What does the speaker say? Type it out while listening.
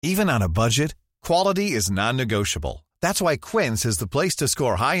Even on a budget, quality is non-negotiable. That's why Quince is the place to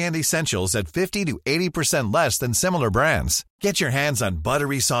score high-end essentials at 50 to 80% less than similar brands. Get your hands on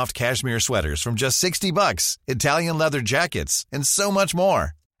buttery soft cashmere sweaters from just $60, Italian leather jackets, and so much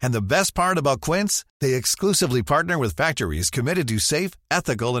more. And the best part about Quince, they exclusively partner with factories committed to safe,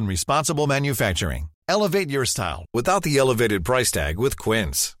 ethical, and responsible manufacturing. Elevate your style without the elevated price tag with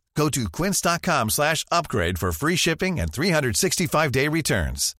Quince. Go to quince.com/upgrade for free shipping and 365-day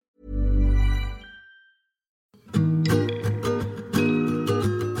returns.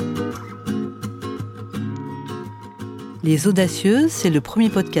 Les Audacieuses, c'est le premier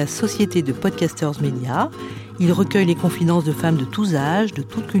podcast Société de Podcasters Média. Il recueille les confidences de femmes de tous âges, de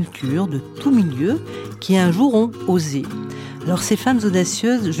toute culture, de tout milieu, qui un jour ont osé. Alors ces femmes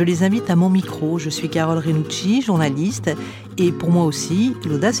audacieuses, je les invite à mon micro. Je suis Carole Renucci, journaliste, et pour moi aussi,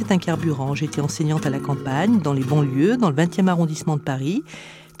 l'audace est un carburant. J'étais enseignante à la campagne, dans les banlieues, dans le 20e arrondissement de Paris,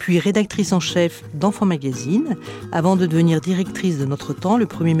 puis rédactrice en chef d'Enfants Magazine, avant de devenir directrice de Notre Temps, le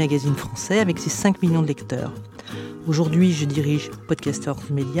premier magazine français avec ses 5 millions de lecteurs. Aujourd'hui, je dirige Podcasters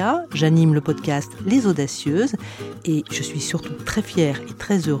Média, j'anime le podcast Les Audacieuses et je suis surtout très fière et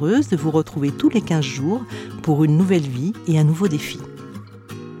très heureuse de vous retrouver tous les 15 jours pour une nouvelle vie et un nouveau défi.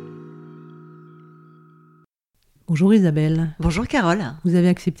 Bonjour Isabelle. Bonjour Carole. Vous avez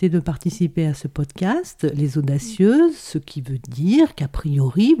accepté de participer à ce podcast, Les Audacieuses, ce qui veut dire qu'a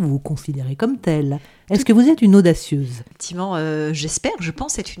priori vous vous considérez comme telle. Est-ce que vous êtes une audacieuse ? Effectivement, j'espère, je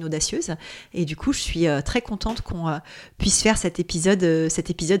pense être une audacieuse. Et du coup, je suis très contente qu'on puisse faire cet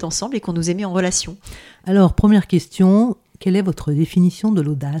épisode ensemble et qu'on nous ait mis en relation. Alors, première question, quelle est votre définition de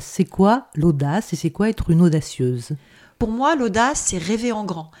l'audace ? C'est quoi l'audace et c'est quoi être une audacieuse ? Pour moi, l'audace, c'est rêver en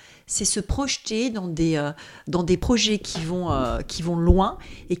grand. C'est se projeter dans des projets qui vont loin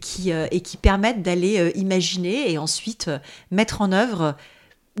et qui permettent d'aller imaginer et ensuite mettre en œuvre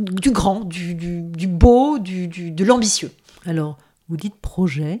du grand, du beau, de l'ambitieux. Alors, vous dites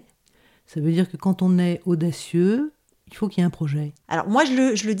projet, ça veut dire que quand on est audacieux, il faut qu'il y ait un projet. Alors moi,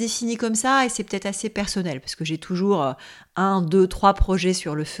 je le définis comme ça et c'est peut-être assez personnel parce que j'ai toujours 1, 2, 3 projets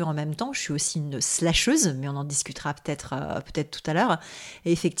sur le feu en même temps. Je suis aussi une slasheuse, mais on en discutera peut-être tout à l'heure.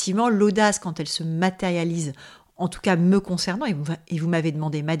 Et effectivement, l'audace, quand elle se matérialise, en tout cas me concernant, et vous m'avez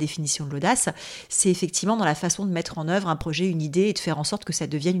demandé ma définition de l'audace, c'est effectivement dans la façon de mettre en œuvre un projet, une idée et de faire en sorte que ça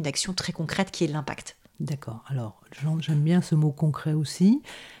devienne une action très concrète qui ait de l'impact. D'accord, alors j'aime bien ce mot concret aussi.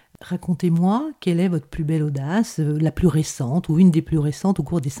 Racontez-moi, quelle est votre plus belle audace, la plus récente ou une des plus récentes au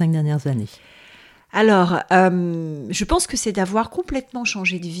cours des 5 dernières années ? Alors, je pense que c'est d'avoir complètement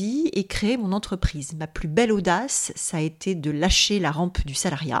changé de vie et créé mon entreprise. Ma plus belle audace, ça a été de lâcher la rampe du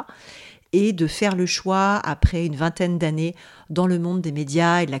salariat et de faire le choix, après une 20aine d'années dans le monde des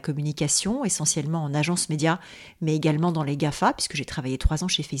médias et de la communication, essentiellement en agence média, mais également dans les GAFA, puisque j'ai travaillé 3 ans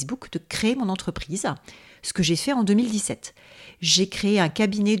chez Facebook, de créer mon entreprise, ce que j'ai fait en 2017. J'ai créé un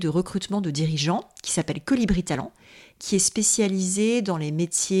cabinet de recrutement de dirigeants qui s'appelle Colibri Talent, qui est spécialisé dans les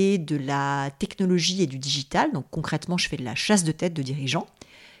métiers de la technologie et du digital. Donc concrètement, je fais de la chasse de tête de dirigeants.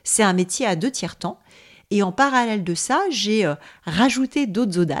 C'est un métier à 2 tiers temps. Et en parallèle de ça, j'ai rajouté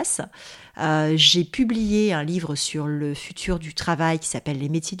d'autres audaces. J'ai publié un livre sur le futur du travail qui s'appelle « Les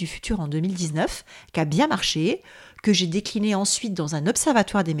métiers du futur » en 2019, qui a bien marché, que j'ai décliné ensuite dans un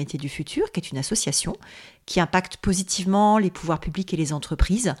observatoire des métiers du futur, qui est une association qui impacte positivement les pouvoirs publics et les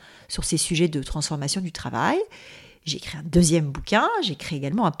entreprises sur ces sujets de transformation du travail. J'ai écrit un 2e bouquin, j'ai créé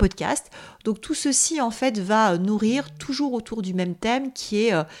également un podcast. Donc tout ceci, en fait, va nourrir toujours autour du même thème qui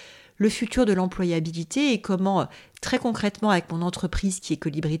est le futur de l'employabilité et comment, très concrètement, avec mon entreprise qui est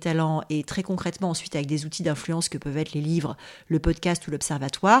Colibri Talent et très concrètement ensuite avec des outils d'influence que peuvent être les livres, le podcast ou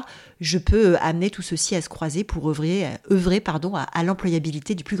l'observatoire, je peux amener tout ceci à se croiser pour œuvrer à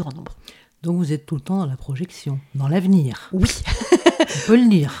l'employabilité du plus grand nombre. Donc vous êtes tout le temps dans la projection, dans l'avenir. Oui. On peut le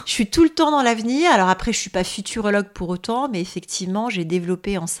dire. Je suis tout le temps dans l'avenir. Alors après, je ne suis pas futurologue pour autant, mais effectivement, j'ai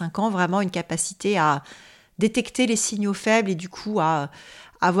développé en 5 ans vraiment une capacité à détecter les signaux faibles et du coup à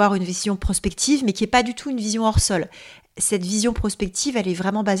avoir une vision prospective, mais qui n'est pas du tout une vision hors sol. Cette vision prospective, elle est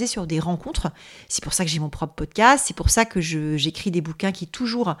vraiment basée sur des rencontres. C'est pour ça que j'ai mon propre podcast. C'est pour ça que j'écris des bouquins qui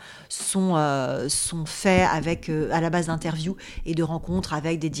toujours sont faits avec, à la base d'interviews et de rencontres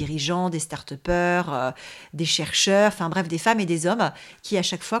avec des dirigeants, des start-upers, des chercheurs, enfin bref, des femmes et des hommes qui à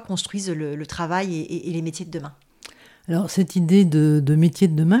chaque fois construisent le travail et les métiers de demain. Alors cette idée de métier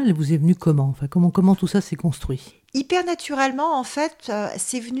de demain, elle vous est venue comment ? Enfin, comment tout ça s'est construit ? Hyper naturellement, en fait,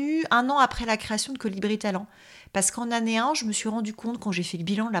 c'est venu 1 an après la création de Colibri Talent. Parce qu'en année 1, je me suis rendu compte, quand j'ai fait le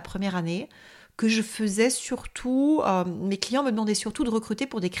bilan de la première année, que je faisais surtout, mes clients me demandaient surtout de recruter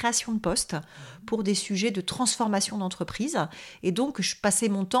pour des créations de postes, pour des sujets de transformation d'entreprise. Et donc, je passais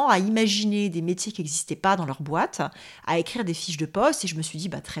mon temps à imaginer des métiers qui n'existaient pas dans leur boîte, à écrire des fiches de poste. Et je me suis dit,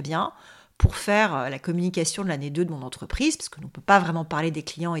 très bien, pour faire la communication de l'année 2 de mon entreprise, parce que l'on ne peut pas vraiment parler des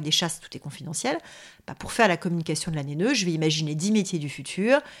clients et des chasses, tout est confidentiel, pour faire la communication de l'année 2, je vais imaginer 10 métiers du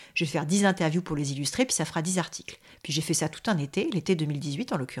futur, je vais faire 10 interviews pour les illustrer, puis ça fera 10 articles. Puis j'ai fait ça tout un été, l'été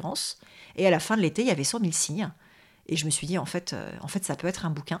 2018 en l'occurrence, et à la fin de l'été, il y avait 100 000 signes. Et je me suis dit, en fait, ça peut être un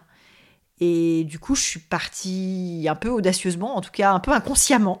bouquin. Et du coup, je suis partie un peu audacieusement, en tout cas un peu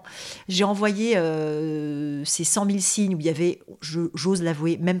inconsciemment. J'ai envoyé ces 100 000 signes où il y avait, j'ose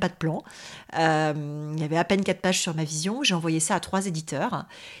l'avouer, même pas de plan. Il y avait à peine 4 pages sur ma vision. J'ai envoyé ça à 3 éditeurs.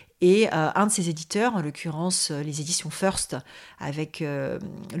 Et un de ces éditeurs, en l'occurrence les éditions First, avec le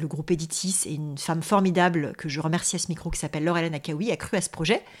groupe Editis et une femme formidable que je remercie à ce micro qui s'appelle Laure-Hélène Akaoui, a cru à ce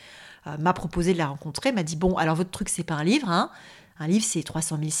projet, m'a proposé de la rencontrer, m'a dit « Bon, alors votre truc, c'est pas un livre, hein. Un livre, c'est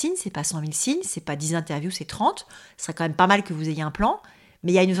 300 000 signes, c'est pas 100 000 signes, c'est pas 10 interviews, c'est 30. Ce serait quand même pas mal que vous ayez un plan,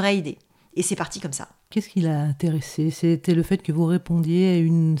 mais il y a une vraie idée. » Et c'est parti comme ça. Qu'est-ce qui l'a intéressé ? C'était le fait que vous répondiez à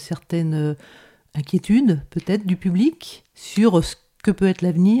une certaine inquiétude, peut-être, du public sur ce que peut être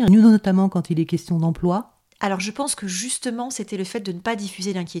l'avenir, notamment quand il est question d'emploi. Alors je pense que justement, c'était le fait de ne pas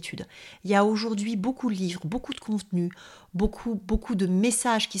diffuser d'inquiétude. Il y a aujourd'hui beaucoup de livres, beaucoup de contenus, beaucoup de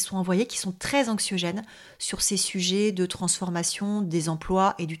messages qui sont envoyés, qui sont très anxiogènes sur ces sujets de transformation des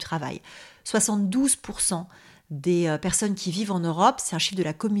emplois et du travail. 72% des personnes qui vivent en Europe, c'est un chiffre de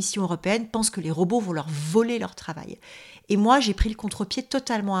la Commission européenne, pensent que les robots vont leur voler leur travail. Et moi, j'ai pris le contre-pied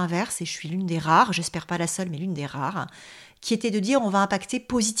totalement inverse, et je suis l'une des rares, j'espère pas la seule, mais l'une des rares, qui était de dire on va impacter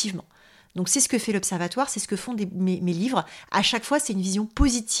positivement. Donc c'est ce que fait l'Observatoire, c'est ce que font mes livres. À chaque fois, c'est une vision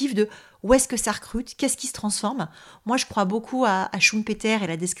positive de où est-ce que ça recrute, qu'est-ce qui se transforme. Moi, je crois beaucoup à Schumpeter et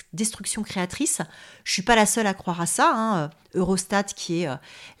la destruction créatrice. Je ne suis pas la seule à croire à ça. Hein. Eurostat, qui est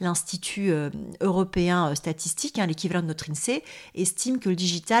l'Institut européen statistique, l'équivalent de notre INSEE, estime que le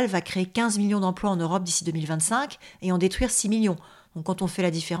digital va créer 15 millions d'emplois en Europe d'ici 2025 et en détruire 6 millions. Donc quand on fait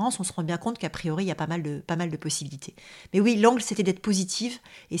la différence, on se rend bien compte qu'a priori, il y a pas mal de possibilités. Mais oui, l'angle, c'était d'être positive,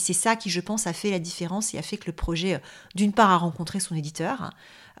 et c'est ça qui, je pense, a fait la différence et a fait que le projet, d'une part, a rencontré son éditeur,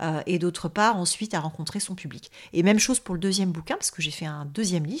 et d'autre part, ensuite, a rencontré son public. Et même chose pour le deuxième bouquin, parce que j'ai fait un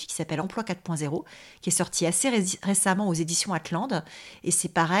deuxième livre qui s'appelle Emploi 4.0, qui est sorti assez récemment aux éditions Atlante. Et c'est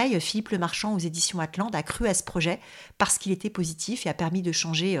pareil, Philippe Lemarchand aux éditions Atlante a cru à ce projet parce qu'il était positif et a permis de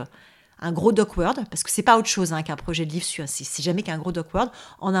changer un gros docword, parce que c'est pas autre chose qu'un projet de livre, c'est jamais qu'un gros docword,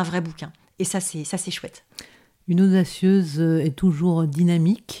 en un vrai bouquin. Et ça, c'est chouette. Une audacieuse est toujours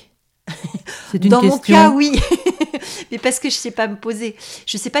dynamique. C'est une Dans question... mon cas, oui. Mais parce que je sais pas me poser.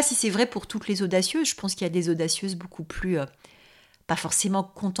 Je sais pas si c'est vrai pour toutes les audacieuses. Je pense qu'il y a des audacieuses beaucoup plus, pas forcément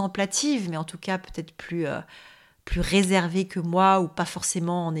contemplatives, mais en tout cas peut-être plus réservée que moi, ou pas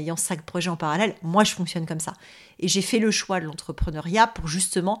forcément en ayant 5 projets en parallèle. Moi, je fonctionne comme ça. Et j'ai fait le choix de l'entrepreneuriat pour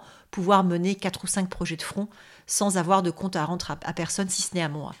justement pouvoir mener 4 ou 5 projets de front sans avoir de compte à rendre à personne, si ce n'est à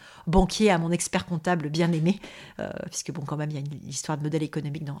mon banquier, à mon expert comptable bien aimé, puisque quand même, il y a une histoire de modèle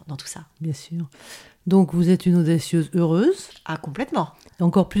économique dans tout ça. Bien sûr. Donc, vous êtes une audacieuse heureuse. Ah, complètement.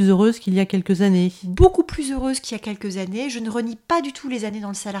 Encore plus heureuse qu'il y a quelques années. Beaucoup plus heureuse qu'il y a quelques années. Je ne renie pas du tout les années dans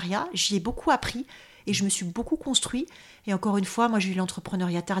le salariat. J'y ai beaucoup appris. Et je me suis beaucoup construit. Et encore une fois, moi, j'ai eu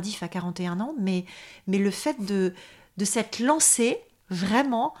l'entrepreneuriat tardif à 41 ans. Mais le fait de s'être lancé,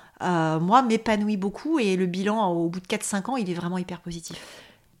 vraiment, moi, m'épanouit beaucoup. Et le bilan, au bout de 4-5 ans, il est vraiment hyper positif.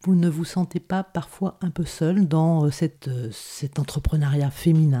 Vous ne vous sentez pas parfois un peu seule dans cet entrepreneuriat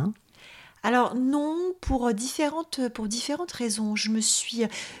féminin ? Alors non, pour différentes raisons. Je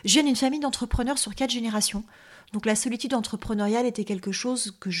viens d'une famille d'entrepreneurs sur 4 générations. Donc la solitude entrepreneuriale était quelque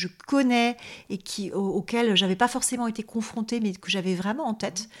chose que je connais et auquel j'avais pas forcément été confrontée, mais que j'avais vraiment en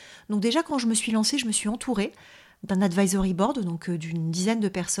tête. Donc déjà, quand je me suis lancée, je me suis entourée d'un advisory board, donc d'une dizaine de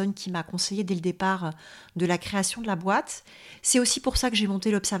personnes qui m'a conseillé dès le départ de la création de la boîte. C'est aussi pour ça que j'ai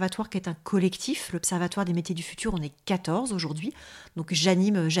monté l'Observatoire, qui est un collectif. L'Observatoire des métiers du futur, on est 14 aujourd'hui. Donc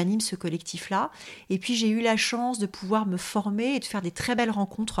j'anime ce collectif-là. Et puis j'ai eu la chance de pouvoir me former et de faire des très belles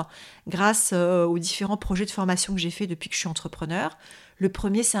rencontres grâce aux différents projets de formation que j'ai fait depuis que je suis entrepreneur. Le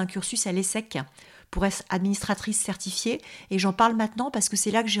premier, c'est un cursus à l'ESSEC pour être administratrice certifiée. Et j'en parle maintenant parce que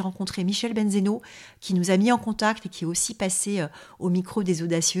c'est là que j'ai rencontré Michel Benzeno, qui nous a mis en contact et qui est aussi passé au micro des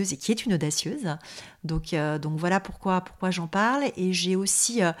audacieuses et qui est une audacieuse. Donc voilà pourquoi j'en parle. Et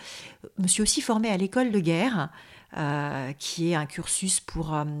me suis aussi formée à l'école de guerre, qui est un cursus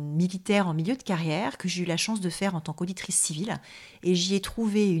pour militaires en milieu de carrière, que j'ai eu la chance de faire en tant qu'auditrice civile. Et j'y ai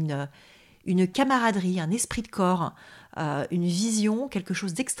trouvé une camaraderie, un esprit de corps, une vision, quelque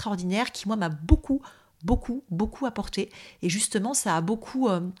chose d'extraordinaire qui, moi, m'a beaucoup apporté. Et justement, ça a beaucoup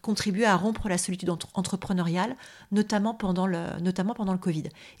contribué à rompre la solitude entrepreneuriale, notamment pendant le Covid.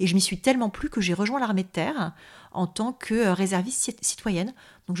 Et je m'y suis tellement plu que j'ai rejoint l'armée de terre en tant que réserviste citoyenne.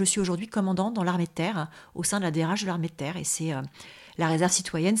 Donc je suis aujourd'hui commandante dans l'armée de terre, au sein de la DRH de l'armée de terre. Et c'est la réserve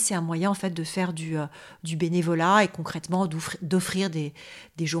citoyenne, c'est un moyen en fait de faire du bénévolat et concrètement d'offrir des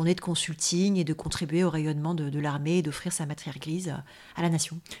journées de consulting et de contribuer au rayonnement de l'armée et d'offrir sa matière grise à la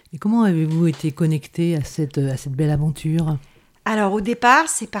nation. Et comment avez-vous été connecté à cette belle aventure ? Alors au départ,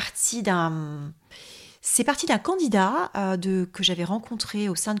 c'est parti d'un candidat que j'avais rencontré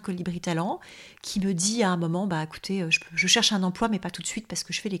au sein de Colibri Talent qui me dit à un moment, écoutez, je cherche un emploi mais pas tout de suite parce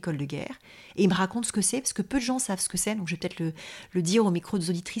que je fais l'école de guerre. Et il me raconte ce que c'est parce que peu de gens savent ce que c'est, donc je vais peut-être le dire au micro des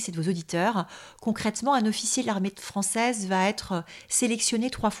auditrices et de vos auditeurs. Concrètement, un officier de l'armée française va être sélectionné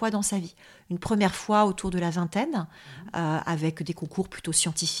 3 fois dans sa vie. Une première fois autour de la vingtaine, avec des concours plutôt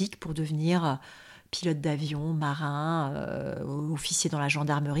scientifiques pour devenir pilote d'avion, marin, officier dans la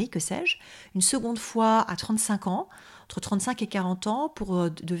gendarmerie, que sais-je. Une seconde fois à 35 ans, entre 35 et 40 ans, pour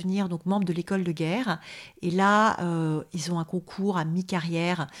devenir donc membre de l'école de guerre. Et là, ils ont un concours à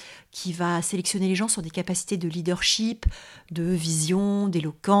mi-carrière qui va sélectionner les gens sur des capacités de leadership, de vision,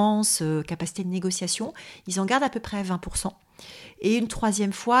 d'éloquence, capacité de négociation. Ils en gardent à peu près 20%. Et une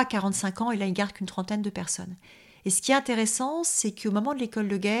troisième fois, à 45 ans, et là, ils gardent qu'une trentaine de personnes. Et ce qui est intéressant, c'est qu'au moment de l'école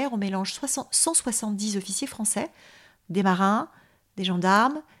de guerre, on mélange 170 officiers français, des marins, des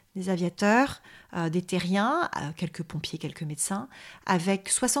gendarmes, des aviateurs, des terriens, quelques pompiers, quelques médecins, avec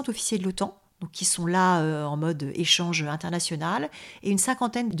 60 officiers de l'OTAN, donc qui sont là en mode échange international, et une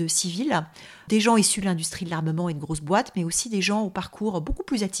cinquantaine de civils, des gens issus de l'industrie de l'armement et de grosses boîtes, mais aussi des gens au parcours beaucoup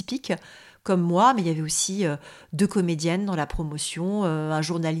plus atypique, comme moi, mais il y avait aussi 2 comédiennes dans la promotion, un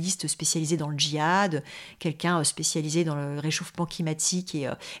journaliste spécialisé dans le djihad, quelqu'un spécialisé dans le réchauffement climatique et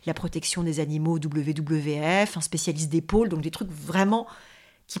la protection des animaux WWF, un spécialiste des pôles, donc des trucs vraiment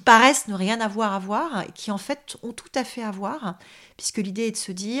qui paraissent ne rien avoir à voir et qui en fait ont tout à fait à voir, puisque l'idée est de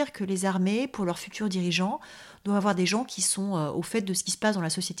se dire que les armées, pour leurs futurs dirigeants, doivent avoir des gens qui sont au fait de ce qui se passe dans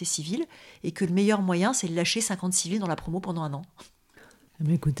la société civile et que le meilleur moyen, c'est de lâcher 50 civils dans la promo pendant 1 an.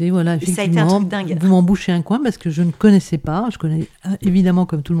 Mais écoutez, voilà, effectivement, ça a été un truc dingue. Vous m'en bouchez un coin parce que je ne connaissais pas. Je connais évidemment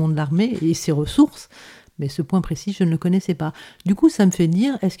comme tout le monde l'armée et ses ressources, mais ce point précis, je ne le connaissais pas. Du coup, ça me fait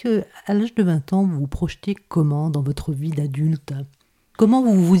dire, est-ce qu'à l'âge de 20 ans, vous vous projetez comment dans votre vie d'adulte ? Comment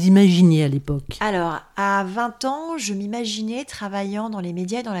vous vous imaginiez à l'époque ? Alors, à 20 ans, je m'imaginais travaillant dans les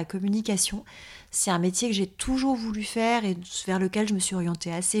médias et dans la communication. C'est un métier que j'ai toujours voulu faire et vers lequel je me suis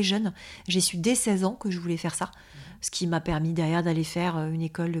orientée assez jeune. J'ai su dès 16 ans que je voulais faire ça. Ce qui m'a permis derrière d'aller faire une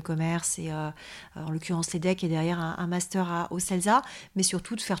école de commerce et en l'occurrence l'EDEC et derrière un master au CELSA, mais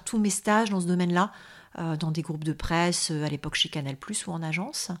surtout de faire tous mes stages dans ce domaine-là, dans des groupes de presse, à l'époque chez Canal+ ou en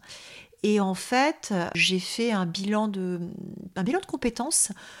agence. Et en fait, j'ai fait un bilan de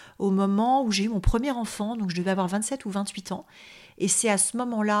compétences au moment où j'ai eu mon premier enfant, donc je devais avoir 27 ou 28 ans. Et c'est à ce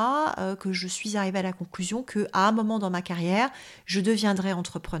moment-là que je suis arrivée à la conclusion qu'à un moment dans ma carrière, je deviendrai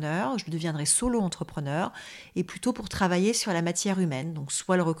entrepreneur, je deviendrai solo-entrepreneur, et plutôt pour travailler sur la matière humaine, donc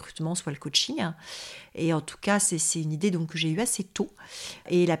soit le recrutement, soit le coaching. Et en tout cas, c'est une idée donc, que j'ai eue assez tôt.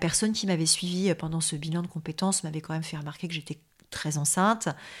 Et la personne qui m'avait suivie pendant ce bilan de compétences m'avait quand même fait remarquer que j'étais très enceinte,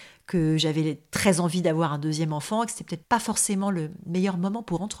 que j'avais très envie d'avoir un deuxième enfant, que c'était peut-être pas forcément le meilleur moment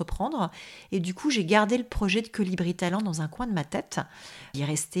pour entreprendre. Et du coup, j'ai gardé le projet de Colibri Talent dans un coin de ma tête. Il est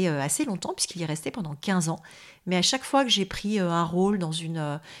resté assez longtemps, puisqu'il est resté pendant 15 ans. Mais à chaque fois que j'ai pris un rôle dans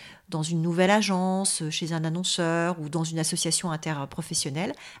une nouvelle agence, chez un annonceur ou dans une association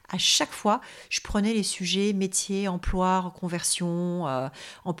interprofessionnelle, à chaque fois, je prenais les sujets métier, emploi, reconversion,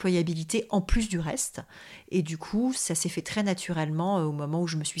 employabilité, en plus du reste. Et du coup, ça s'est fait très naturellement au moment où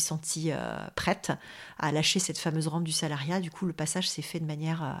je me suis sentie prête à lâcher cette fameuse rampe du salariat. Du coup, le passage s'est fait de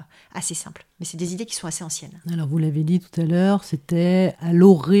manière assez simple. Mais c'est des idées qui sont assez anciennes. Alors, vous l'avez dit tout à l'heure, c'était à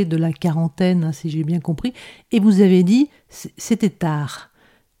l'orée de la quarantaine, si j'ai bien compris. Et vous avez dit, c'était tard.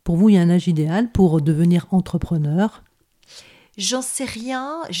 Pour vous, il y a un âge idéal pour devenir entrepreneur ? J'en sais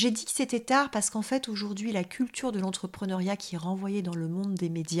rien. J'ai dit que c'était tard parce qu'en fait, aujourd'hui, la culture de l'entrepreneuriat qui est renvoyée dans le monde des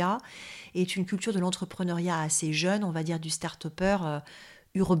médias est une culture de l'entrepreneuriat assez jeune, on va dire du start-upper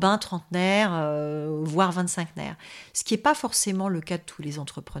urbain, trentenaire, voire 25-naire. Ce qui n'est pas forcément le cas de tous les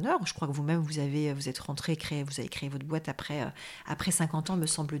entrepreneurs. Je crois que vous-même, vous êtes rentré, vous avez créé votre boîte après 50 ans, me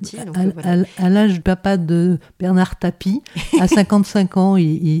semble-t-il. Donc, voilà. À l'âge du papa de Bernard Tapie, à 55 ans,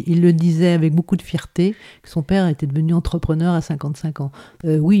 il le disait avec beaucoup de fierté, que son père était devenu entrepreneur à 55 ans.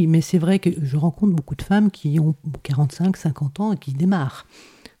 Oui, mais c'est vrai que je rencontre beaucoup de femmes qui ont 45, 50 ans et qui démarrent.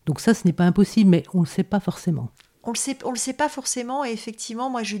 Donc ça, ce n'est pas impossible, mais on ne le sait pas forcément. On le sait pas forcément, et effectivement,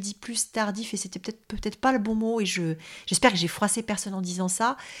 moi je dis plus tardif, et c'était peut-être pas le bon mot, et j'espère que j'ai froissé personne en disant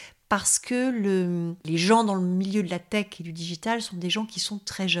ça, parce que les gens dans le milieu de la tech et du digital sont des gens qui sont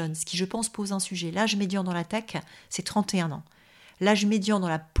très jeunes, ce qui je pense pose un sujet. L'âge médian dans la tech, c'est 31 ans. L'âge médian dans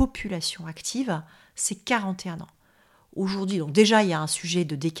la population active, c'est 41 ans. Aujourd'hui, donc déjà, il y a un sujet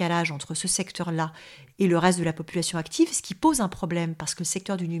de décalage entre ce secteur-là et le reste de la population active, ce qui pose un problème parce que le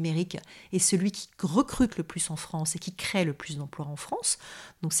secteur du numérique est celui qui recrute le plus en France et qui crée le plus d'emplois en France.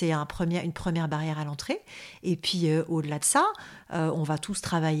 Donc c'est une première barrière à l'entrée. Et puis au-delà de ça, on va tous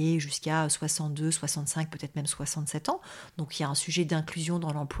travailler jusqu'à 62, 65, peut-être même 67 ans. Donc il y a un sujet d'inclusion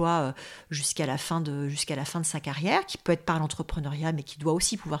dans l'emploi jusqu'à la fin de sa carrière, qui peut être par l'entrepreneuriat, mais qui doit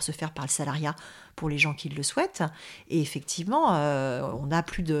aussi pouvoir se faire par le salariat pour les gens qui le souhaitent. Et effectivement, on a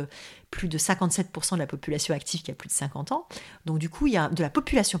plus de 57% de la population active qui a plus de 50 ans. Donc du coup, il y a de la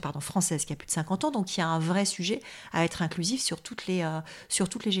population française qui a plus de 50 ans. Donc il y a un vrai sujet à être inclusif sur toutes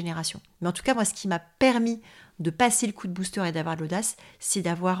les générations. Mais en tout cas, moi, ce qui m'a permis de passer le coup de booster et d'avoir de l'audace, c'est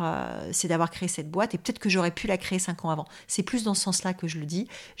d'avoir créé cette boîte. Et peut-être que j'aurais pu la créer 5 ans avant. C'est plus dans ce sens-là que je le dis.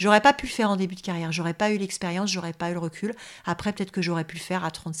 J'aurais pas pu le faire en début de carrière. J'aurais pas eu l'expérience, j'aurais pas eu le recul. Après, peut-être que j'aurais pu le faire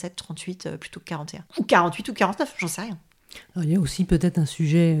à 37, 38, plutôt que 41. Ou 48 ou 49, j'en sais rien. Alors, il y a aussi peut-être un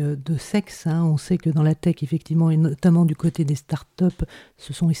sujet de sexe. On sait que dans la tech, effectivement, et notamment du côté des startups,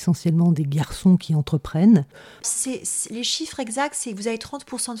 ce sont essentiellement des garçons qui entreprennent. Les chiffres exacts, c'est que vous avez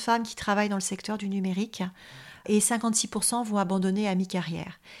 30% de femmes qui travaillent dans le secteur du numérique et 56% vont abandonner à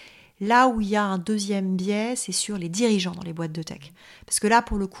mi-carrière. Là où il y a un deuxième biais, c'est sur les dirigeants dans les boîtes de tech. Parce que là,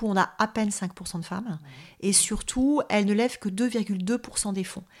 pour le coup, on a à peine 5% de femmes. Et surtout, elles ne lèvent que 2,2% des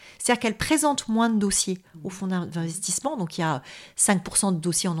fonds. C'est-à-dire qu'elles présentent moins de dossiers au fonds d'investissement. Donc, il y a 5% de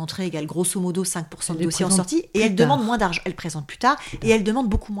dossiers en entrée égale grosso modo 5% de dossiers en sortie. Et elles demandent moins d'argent. Elles présentent plus tard et elles demandent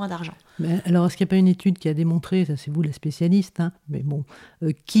beaucoup moins d'argent. Mais alors, est-ce qu'il n'y a pas une étude qui a démontré, ça c'est vous la spécialiste, mais bon,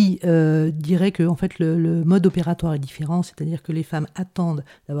 qui dirait que en fait, le mode opératoire est différent, c'est-à-dire que les femmes attendent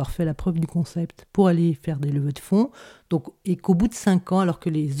d'avoir fait la preuve du concept pour aller faire des levées de fonds, donc, et qu'au bout de 5 ans, alors que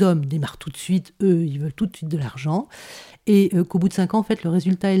les hommes démarrent tout de suite, eux, ils veulent tout de suite de l'argent, et qu'au bout de 5 ans, en fait, le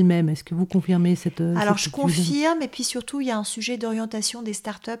résultat est le même. Est-ce que vous confirmez cette Alors, je étude? confirme, et puis surtout, il y a un sujet d'orientation des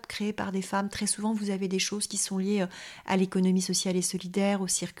startups créées par des femmes. Très souvent, vous avez des choses qui sont liées à l'économie sociale et solidaire, au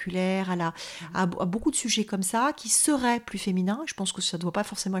circulaire, à beaucoup de sujets comme ça, qui seraient plus féminins. Je pense que ça ne doit pas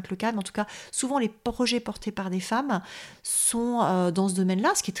forcément être le cas, mais en tout cas, souvent, les projets portés par des femmes sont dans ce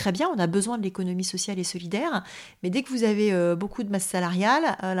domaine-là, ce qui est très bien. On a besoin de l'économie sociale et solidaire, mais dès que vous avez beaucoup de masse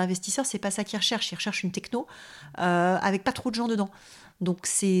salariale, l'investisseur, c'est pas ça qu'il recherche. Il recherche une techno avec pas trop de gens dedans. Donc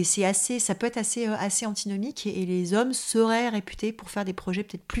ça peut être assez antinomique, et les hommes seraient réputés pour faire des projets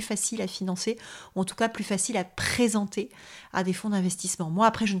peut-être plus faciles à financer, ou en tout cas plus faciles à présenter à des fonds d'investissement. Moi,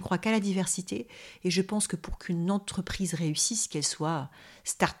 après, je ne crois qu'à la diversité, et je pense que pour qu'une entreprise réussisse, qu'elle soit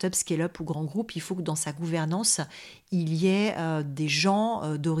start-up, scale-up ou grand groupe, il faut que dans sa gouvernance, il y ait des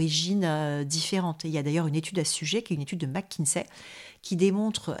gens d'origine différente. Et il y a d'ailleurs une étude à ce sujet, qui est une étude de McKinsey, qui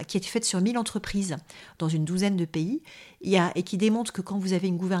a été faite sur 1000 entreprises dans une douzaine de pays, et qui démontre que quand vous avez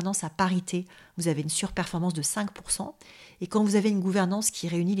une gouvernance à parité, vous avez une surperformance de 5%, et quand vous avez une gouvernance qui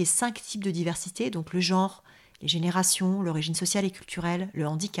réunit les 5 types de diversité, donc le genre, les générations, l'origine sociale et culturelle, le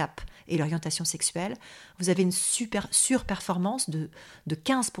handicap et l'orientation sexuelle, vous avez une surperformance de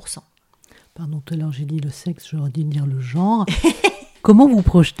 15%. Pardon, tout à l'heure j'ai dit le sexe, j'aurais dû dire le genre. Comment vous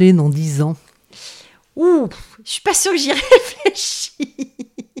projetez dans 10 ans ? Ouh, je suis pas sûre que j'y réfléchis.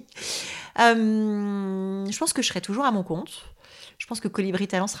 Je pense que je serai toujours à mon compte. Je pense que Colibri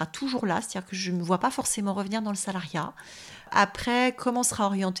Talent sera toujours là, c'est-à-dire que je ne me vois pas forcément revenir dans le salariat. Après, comment sera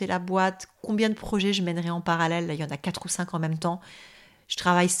orientée la boîte ? Combien de projets je mènerai en parallèle ? Là, il y en a 4 ou 5 en même temps. Je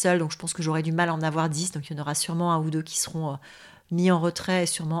travaille seule, donc je pense que j'aurai du mal à en avoir 10. Donc il y en aura sûrement 1 ou 2 qui seront mis en retrait, et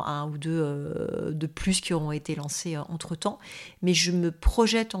sûrement 1 ou 2 de plus qui auront été lancés entre-temps. Mais je me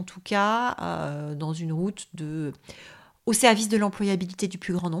projette en tout cas dans une route au service de l'employabilité du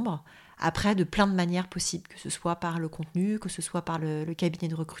plus grand nombre. Après, de plein de manières possibles, que ce soit par le contenu, que ce soit par le cabinet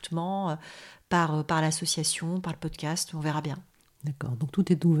de recrutement, par l'association, par le podcast, on verra bien. D'accord, donc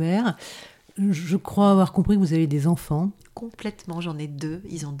tout est ouvert. Je crois avoir compris que vous avez des enfants. Complètement, j'en ai 2,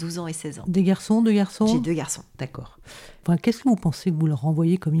 ils ont 12 ans et 16 ans. Des garçons, 2 garçons ? J'ai 2 garçons. D'accord. Enfin, qu'est-ce que vous pensez que vous leur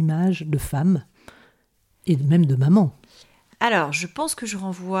renvoyez comme image de femme et même de maman ? Alors, je pense que je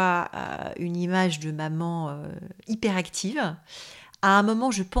renvoie une image de maman hyperactive. À un moment,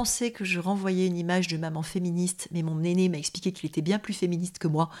 je pensais que je renvoyais une image de maman féministe, mais mon aîné m'a expliqué qu'il était bien plus féministe que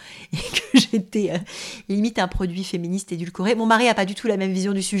moi, et j'étais limite un produit féministe édulcoré. Mon mari n'a pas du tout la même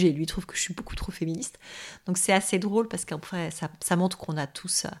vision du sujet. Lui, il trouve que je suis beaucoup trop féministe. Donc c'est assez drôle parce qu'après, ça montre qu'on a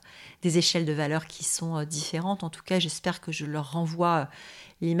tous des échelles de valeurs qui sont différentes. En tout cas, j'espère que je leur renvoie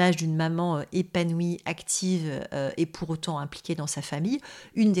l'image d'une maman épanouie, active et pour autant impliquée dans sa famille.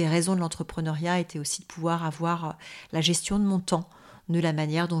 Une des raisons de l'entrepreneuriat était aussi de pouvoir avoir la gestion de mon temps de la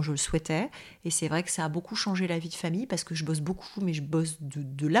manière dont je le souhaitais. Et c'est vrai que ça a beaucoup changé la vie de famille parce que je bosse beaucoup, mais je bosse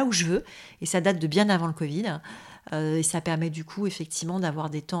de là où je veux. Et ça date de bien avant le Covid. Et ça permet du coup effectivement d'avoir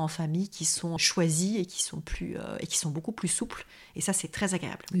des temps en famille qui sont choisis et qui sont beaucoup plus souples. Et ça, c'est très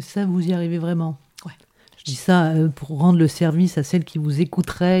agréable. Et ça, vous y arrivez vraiment? Ouais. Je dis ça pour rendre le service à celles qui vous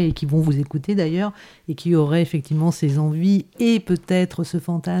écouteraient et qui vont vous écouter d'ailleurs et qui auraient effectivement ces envies et peut-être ce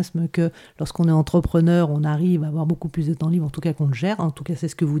fantasme que lorsqu'on est entrepreneur, on arrive à avoir beaucoup plus de temps libre, en tout cas qu'on le gère. En tout cas, c'est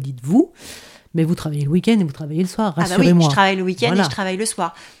ce que vous dites vous. Mais vous travaillez le week-end et vous travaillez le soir, rassurez-moi. Ah bah oui, je travaille le week-end voilà. Et je travaille le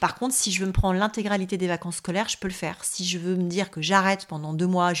soir. Par contre, si je veux me prendre l'intégralité des vacances scolaires, je peux le faire. Si je veux me dire que j'arrête pendant 2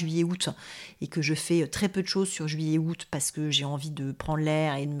 mois, juillet-août, et que je fais très peu de choses sur juillet-août parce que j'ai envie de prendre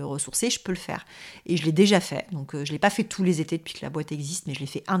l'air et de me ressourcer, je peux le faire. Et je l'ai déjà fait. Donc, je ne l'ai pas fait tous les étés depuis que la boîte existe, mais je l'ai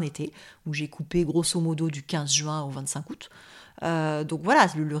fait un été où j'ai coupé grosso modo du 15 juin au 25 août. Donc voilà,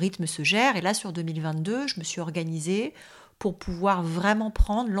 le rythme se gère. Et là, sur 2022, je me suis organisée pour pouvoir vraiment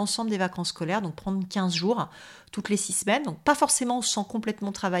prendre l'ensemble des vacances scolaires, donc prendre 15 jours toutes les 6 semaines, donc pas forcément sans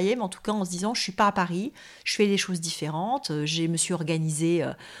complètement travailler, mais en tout cas en se disant je suis pas à Paris, je fais des choses différentes, je me suis organisée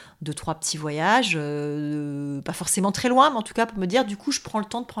 2-3 petits voyages, pas forcément très loin, mais en tout cas pour me dire du coup je prends le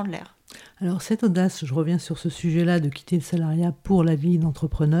temps de prendre l'air. Alors cette audace, je reviens sur ce sujet-là de quitter le salariat pour la vie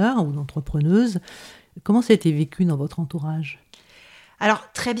d'entrepreneur ou d'entrepreneuse, comment ça a été vécu dans votre entourage ?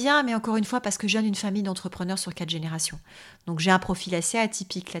 Alors, très bien, mais encore une fois, parce que je viens d'une famille d'entrepreneurs sur 4 générations. Donc, j'ai un profil assez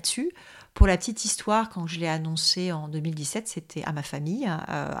atypique là-dessus. Pour la petite histoire, quand je l'ai annoncé en 2017, c'était à ma famille.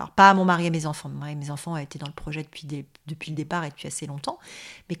 Alors, pas à mon mari et mes enfants. Mon mari et mes enfants étaient dans le projet depuis le départ et depuis assez longtemps.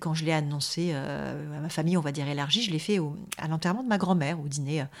 Mais quand je l'ai annoncé à ma famille, on va dire élargie, je l'ai fait à l'enterrement de ma grand-mère, au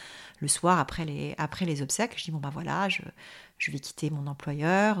dîner, le soir, après les obsèques. Je dis, bon, ben voilà, je vais quitter mon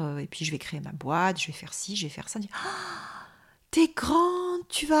employeur, et puis je vais créer ma boîte, je vais faire ci, je vais faire ça. Je dis, t'es grande,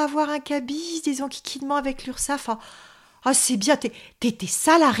 tu vas avoir un cabis, des enquiquinements avec l'URSSAF. C'est bien, t'es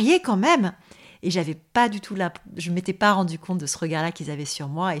salariée quand même. Et j'avais pas du tout je m'étais pas rendu compte de ce regard-là qu'ils avaient sur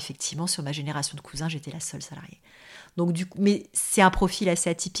moi. Effectivement, sur ma génération de cousins, j'étais la seule salariée. Donc du coup, mais c'est un profil assez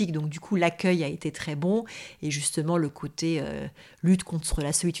atypique, donc du coup l'accueil a été très bon. Et justement le côté lutte contre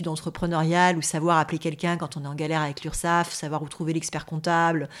la solitude entrepreneuriale, ou savoir appeler quelqu'un quand on est en galère avec l'URSSAF, savoir où trouver l'expert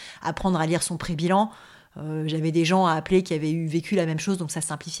comptable, apprendre à lire son pré-bilan. J'avais des gens à appeler qui avaient vécu la même chose, donc ça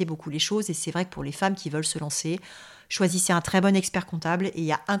simplifiait beaucoup les choses. Et c'est vrai que pour les femmes qui veulent se lancer, choisissez un très bon expert comptable. Et il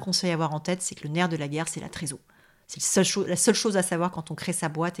y a un conseil à avoir en tête, c'est que le nerf de la guerre, c'est la trésor. C'est la seule chose à savoir quand on crée sa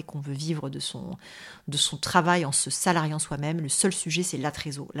boîte et qu'on veut vivre de son travail en se salariant soi-même. Le seul sujet, c'est la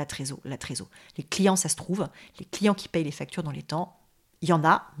trésor. Les clients, ça se trouve. Les clients qui payent les factures dans les temps, il y en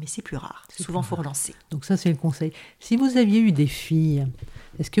a, mais c'est plus rare. Souvent, il faut relancer. Donc ça, c'est le conseil. Si vous aviez eu des filles,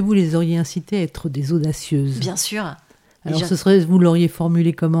 est-ce que vous les auriez incitées à être des audacieuses ? Bien sûr. Alors, vous l'auriez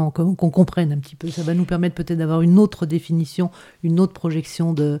formulé comment qu'on comprenne un petit peu. Ça va nous permettre peut-être d'avoir une autre définition, une autre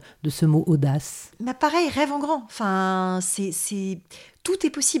projection de ce mot audace. Mais pareil, rêve en grand. Enfin, tout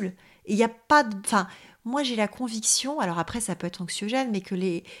est possible. Il n'y a pas moi, j'ai la conviction, alors après, ça peut être anxiogène, mais que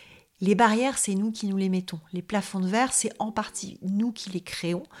les barrières, c'est nous qui nous les mettons. Les plafonds de verre, c'est en partie nous qui les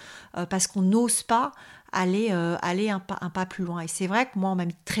créons parce qu'on n'ose pas aller un pas plus loin. Et c'est vrai que moi, on m'a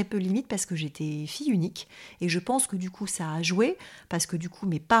mis très peu de limites parce que j'étais fille unique. Et je pense que du coup, ça a joué parce que du coup,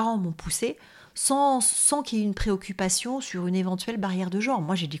 mes parents m'ont poussée sans qu'il y ait une préoccupation sur une éventuelle barrière de genre.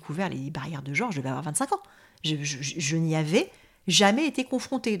 Moi, j'ai découvert les barrières de genre, je devais avoir 25 ans. Je n'y avais jamais été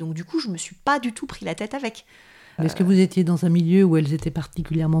confrontée. Donc du coup, je ne me suis pas du tout pris la tête avec. Est-ce que vous étiez dans un milieu où elles étaient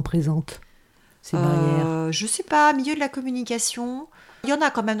particulièrement présentes, ces barrières ? Je ne sais pas, milieu de la communication. Il y en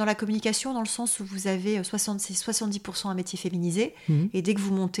a quand même dans la communication, dans le sens où vous avez 70% un métier féminisé. Et dès que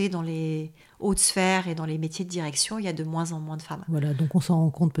vous montez dans les hautes sphères et dans les métiers de direction, il y a de moins en moins de femmes. Voilà, donc on s'en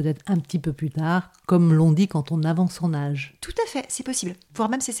rend compte peut-être un petit peu plus tard, comme l'on dit quand on avance en âge. Tout à fait, c'est possible, voire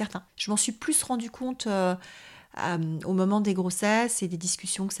même c'est certain. Je m'en suis plus rendu compte au moment des grossesses et des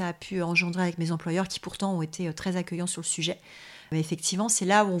discussions que ça a pu engendrer avec mes employeurs qui pourtant ont été très accueillants sur le sujet. Mais effectivement, c'est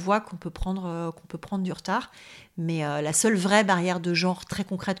là où on voit qu'on peut prendre du retard. Mais la seule vraie barrière de genre très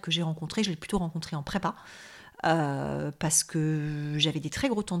concrète que j'ai rencontrée, je l'ai plutôt rencontrée en prépa. Parce que j'avais des très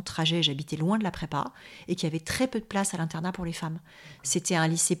gros temps de trajet, j'habitais loin de la prépa et qu'il y avait très peu de place à l'internat pour les femmes. C'était un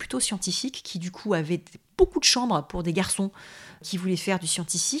lycée plutôt scientifique qui du coup avait beaucoup de chambres pour des garçons qui voulaient faire du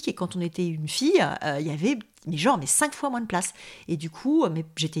scientifique, et quand on était une fille, il y avait 5 fois moins de place. Et du coup,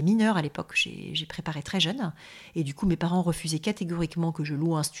 j'étais mineure à l'époque, j'ai préparé très jeune, et du coup mes parents refusaient catégoriquement que je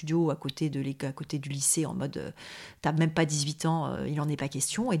loue un studio à côté du lycée, en mode t'as même pas 18 ans, il en est pas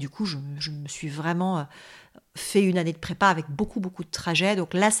question. Et du coup je me suis vraiment fait une année de prépa avec beaucoup de trajets,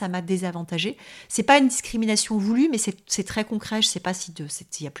 donc là ça m'a désavantagée. C'est pas une discrimination voulue, mais c'est très concret. Je sais pas si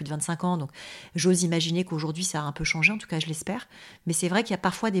il y a plus de 25 ans, donc j'ose imaginer qu'aujourd'hui ça a un peu changé, en tout cas je l'espère, mais c'est vrai qu'il y a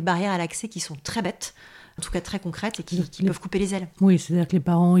parfois des barrières à l'accès qui sont très bêtes, en tout cas très concrètes, et qui peuvent couper les ailes. Oui, c'est-à-dire que les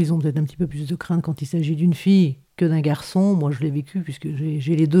parents, ils ont peut-être un petit peu plus de crainte quand il s'agit d'une fille que d'un garçon. Moi, je l'ai vécu puisque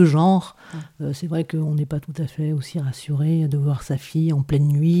j'ai les deux genres. C'est vrai qu'on n'est pas tout à fait aussi rassuré de voir sa fille en pleine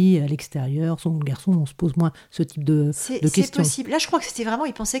nuit, à l'extérieur. Son garçon, on se pose moins ce type de questions. C'est possible. Là, je crois que c'était vraiment,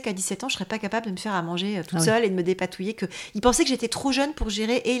 il pensait qu'à 17 ans, je ne serais pas capable de me faire à manger toute seule et de me dépatouiller. Il pensait que j'étais trop jeune pour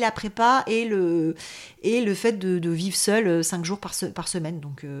gérer et la prépa et le fait de vivre seule 5 jours par semaine.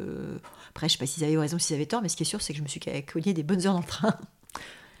 Donc, après, je ne sais pas s'ils avaient raison, s'ils avaient tort, mais ce qui est sûr, c'est que je me suis cogné des bonnes heures dans le train.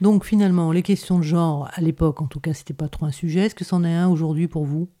 Donc finalement, les questions de genre, à l'époque, en tout cas, c'était pas trop un sujet. Est-ce que c'en est un aujourd'hui pour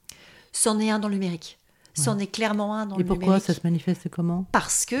vous ? C'en est un dans le numérique. C'en est clairement un dans le numérique. Et pourquoi ça se manifeste comment ?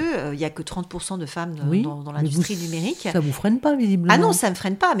 Parce que y a que 30% de femmes dans l'industrie numérique. Ça vous freine pas, visiblement. Ah non, ça me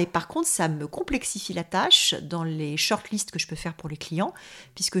freine pas, mais par contre, ça me complexifie la tâche dans les shortlists que je peux faire pour les clients,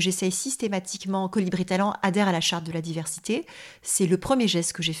 puisque j'essaye systématiquement, Colibri Talent adhère à la charte de la diversité. C'est le premier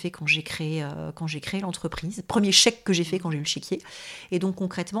geste que j'ai fait quand j'ai créé l'entreprise, premier chèque que j'ai fait quand j'ai eu le chéquier. Et donc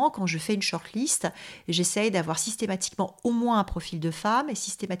concrètement, quand je fais une shortlist, j'essaye d'avoir systématiquement au moins un profil de femme et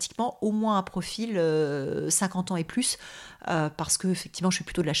systématiquement au moins un profil 50 ans et plus, parce que effectivement je suis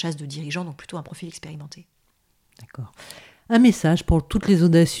plutôt de la chasse de dirigeants, donc plutôt un profil expérimenté. D'accord. Un message pour toutes les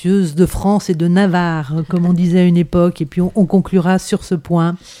audacieuses de France et de Navarre, comme on disait à une époque, et puis on conclura sur ce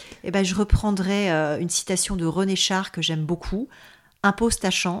point. Je reprendrai une citation de René Char que j'aime beaucoup. Impose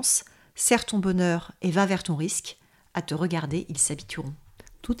ta chance, serre ton bonheur et va vers ton risque. À te regarder, ils s'habitueront.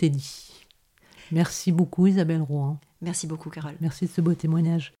 Tout est dit. Merci beaucoup Isabelle Rohan. Merci beaucoup Carole. Merci de ce beau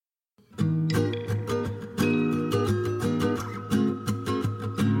témoignage.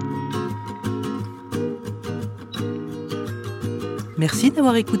 Merci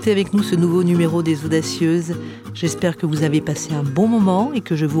d'avoir écouté avec nous ce nouveau numéro des Audacieuses. J'espère que vous avez passé un bon moment et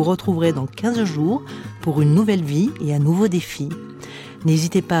que je vous retrouverai dans 15 jours pour une nouvelle vie et un nouveau défi.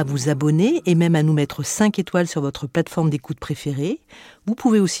 N'hésitez pas à vous abonner et même à nous mettre 5 étoiles sur votre plateforme d'écoute préférée. Vous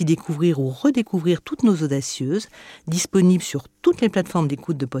pouvez aussi découvrir ou redécouvrir toutes nos audacieuses, disponibles sur toutes les plateformes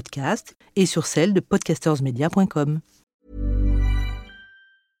d'écoute de podcast et sur celle de podcastersmedia.com.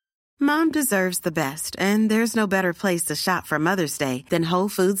 Mom deserves the best, and there's no better place to shop for Mother's Day than Whole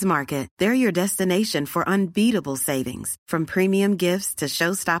Foods Market. They're your destination for unbeatable savings, from premium gifts to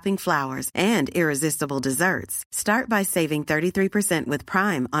show-stopping flowers and irresistible desserts. Start by saving 33% with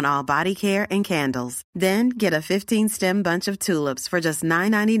Prime on all body care and candles. Then get a 15-stem bunch of tulips for just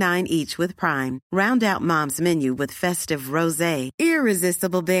 $9.99 each with Prime. Round out Mom's menu with festive rosé,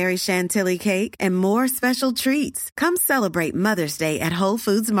 irresistible berry chantilly cake, and more special treats. Come celebrate Mother's Day at Whole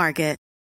Foods Market.